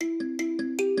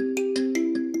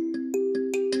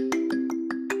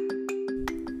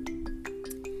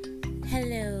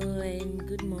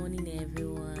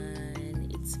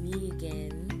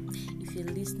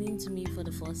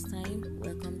first time,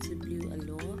 welcome to Blue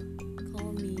Allure.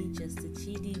 Call me just a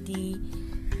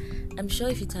GDD. I'm sure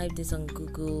if you type this on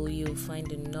Google, you'll find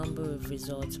a number of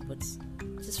results, but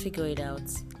just figure it out.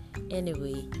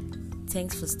 Anyway,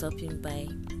 thanks for stopping by.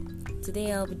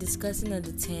 Today I'll be discussing on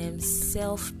the term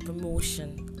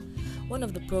self-promotion. One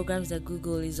of the programs that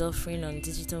Google is offering on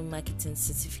digital marketing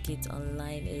certificate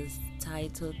online is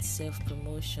titled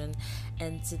self-promotion,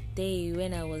 and today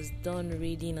when I was done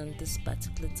reading on this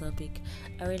particular topic,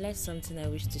 I realized something I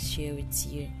wish to share with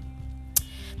you.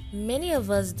 Many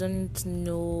of us don't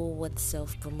know what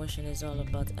self-promotion is all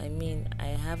about. I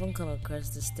haven't come across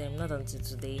this term, not until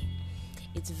today.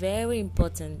 It's very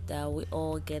important that we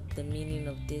all get the meaning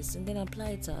of this and then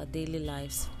apply it to our daily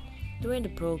lives. During the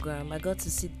program, I got to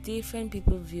see different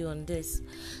people's view on this.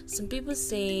 Some people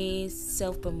say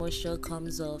self-promotion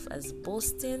comes off as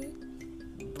boasting,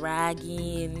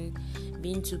 bragging,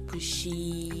 being too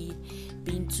pushy,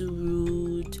 being too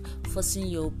rude, forcing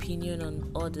your opinion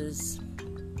on others.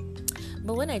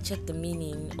 But when I check the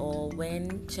meaning, or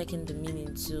when checking the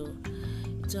meaning to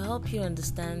help you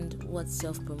understand what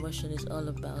self-promotion is all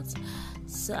about,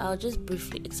 so I'll just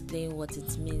briefly explain what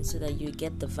it means so that you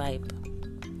get the vibe.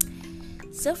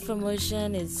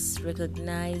 Self-promotion is let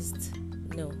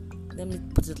me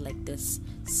put it like this.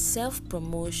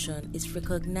 Self-promotion is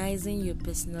recognizing your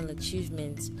personal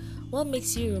achievements, what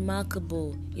makes you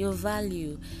remarkable, your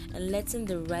value, and letting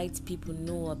the right people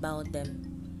know about them.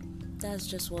 That's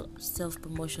just what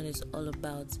self-promotion is all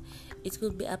about. It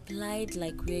could be applied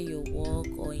like where you work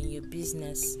or in your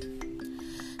business.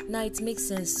 Now it makes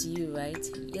sense to you, right?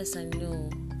 Yes, I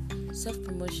know.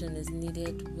 Self-promotion is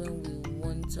needed when we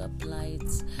want to apply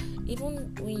it.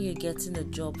 Even when you're getting a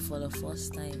job for the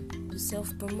first time, you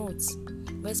self-promote.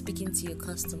 When speaking to your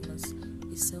customers,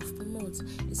 you self-promote.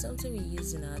 It's something we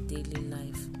use in our daily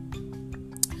life.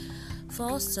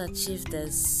 For us to achieve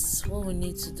this, what we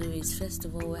need to do is, first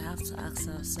of all, we have to ask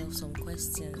ourselves some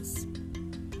questions.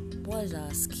 What is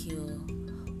our skill?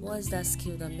 What is that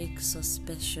skill that makes us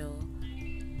special?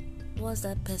 What's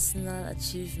that personal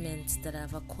achievement that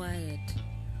I've acquired?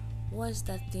 What's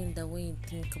that thing that when you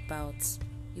think about,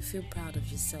 you feel proud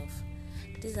of yourself?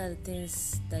 These are the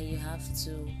things that you have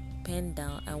to pen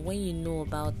down, and when you know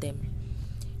about them,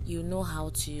 you know how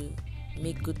to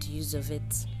make good use of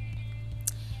it.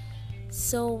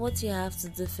 So what you have to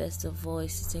do first of all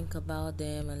is to think about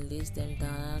them and list them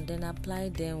down, and then apply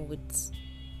them with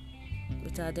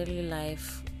our daily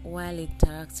life while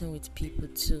interacting with people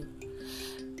too.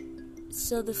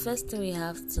 So the first thing we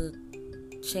have to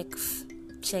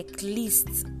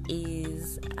checklist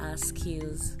is our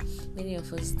skills. Many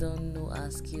of us don't know our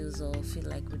skills or feel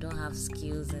like we don't have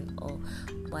skills and all,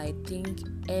 but I think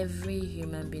every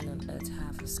human being on earth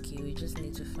have a skill. You just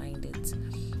need to find it.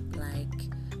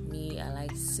 Like me, I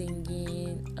like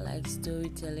singing, I like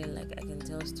storytelling, like I can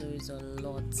tell stories a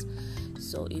lot.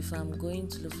 So if I'm going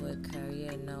to look for a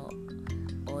career now,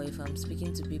 or if I'm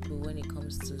speaking to people when it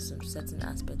comes to some certain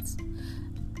aspects,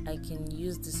 I can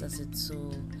use this as a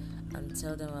tool and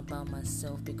tell them about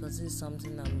myself, because this is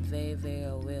something I'm very, very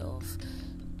aware of.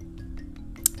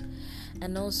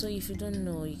 And also, if you don't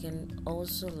know, you can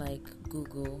also like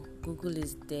Google. Google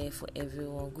is there for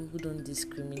everyone. Google don't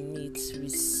discriminate.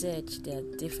 Research, there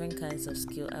are different kinds of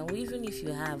skill, and even if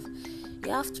you have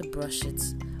to brush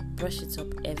it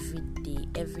up every day.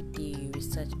 Every day you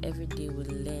research, every day we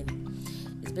learn.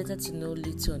 It's better to know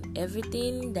little on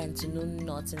everything than to know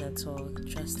nothing at all.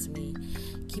 Trust me.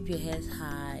 Keep your head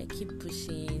high, keep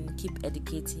pushing, keep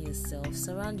educating yourself.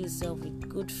 Surround yourself with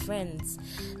good friends.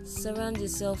 Surround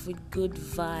yourself with good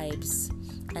vibes,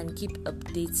 and keep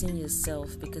updating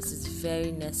yourself, because it's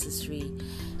very necessary.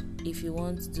 If you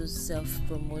want to do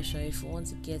self-promotion, if you want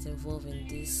to get involved in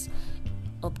this,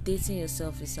 updating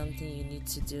yourself is something you need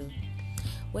to do.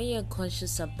 When you're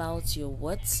conscious about your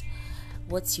what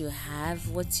you have,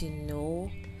 what you know,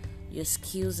 your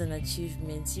skills and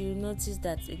achievements, you notice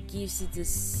that it gives you the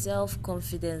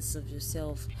self-confidence of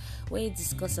yourself. When you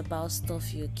discuss about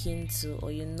stuff you're keen to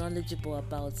or you're knowledgeable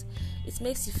about, it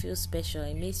makes you feel special.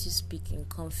 It makes you speak in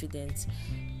confidence.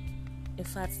 In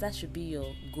fact, that should be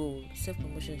your goal.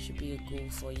 Self-promotion should be a goal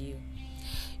for you.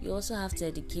 You also have to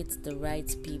educate the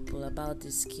right people about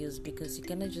these skills, because you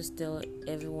cannot just tell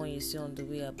everyone you see on the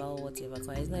way about what you've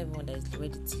acquired. It's not everyone that is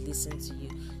ready to listen to you.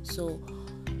 So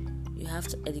you have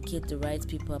to educate the right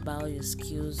people about your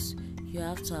skills. You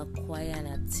have to acquire and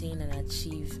attain and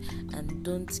achieve, and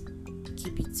don't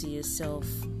keep it to yourself.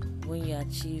 When you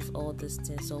achieve all these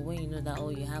things, or when you know that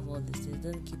you have all these things,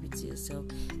 don't keep it to yourself.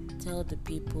 Tell the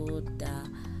people that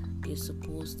you're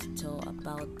supposed to tell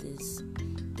about this.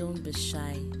 Don't be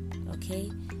shy, okay?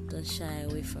 Don't shy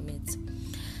away from it.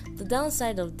 The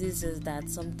downside of this is that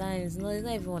sometimes it's not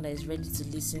everyone that is ready to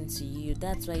listen to you.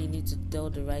 That's why you need to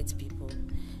tell the right people.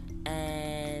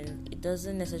 And it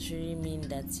doesn't necessarily mean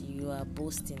that you are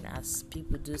boasting, as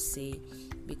people do say,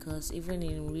 because even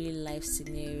in real life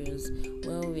scenarios,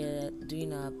 when we're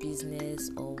doing our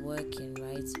business or working,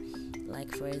 right,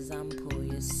 like for example,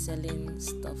 you're selling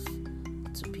stuff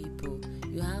to people,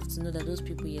 you have to know that those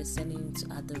people you're selling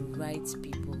to are the right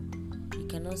people. You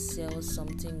cannot sell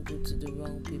something good to the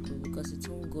wrong people, because it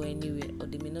won't go anywhere, or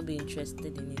they may not be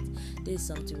interested in it. This is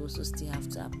something we also still have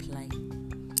to apply.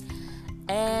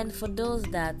 And for those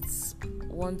that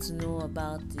want to know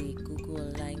about the Google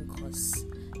Online course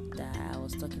that I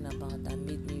was talking about that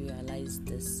made me realize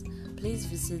this, please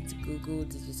visit Google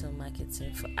Digital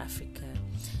Marketing for Africa.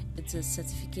 It's a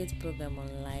certificate program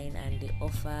online, and they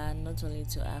offer not only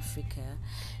to Africa,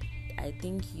 I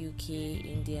think UK,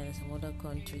 India, and some other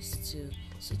countries too.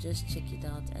 So just check it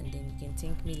out, and then you can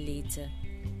thank me later.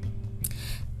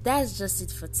 That's just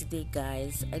it for today,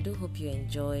 guys. I do hope you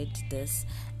enjoyed this,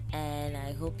 and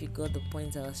I hope you got the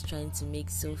point I was trying to make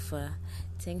so far.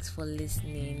 Thanks for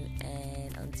listening,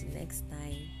 and until next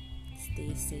time,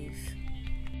 stay safe.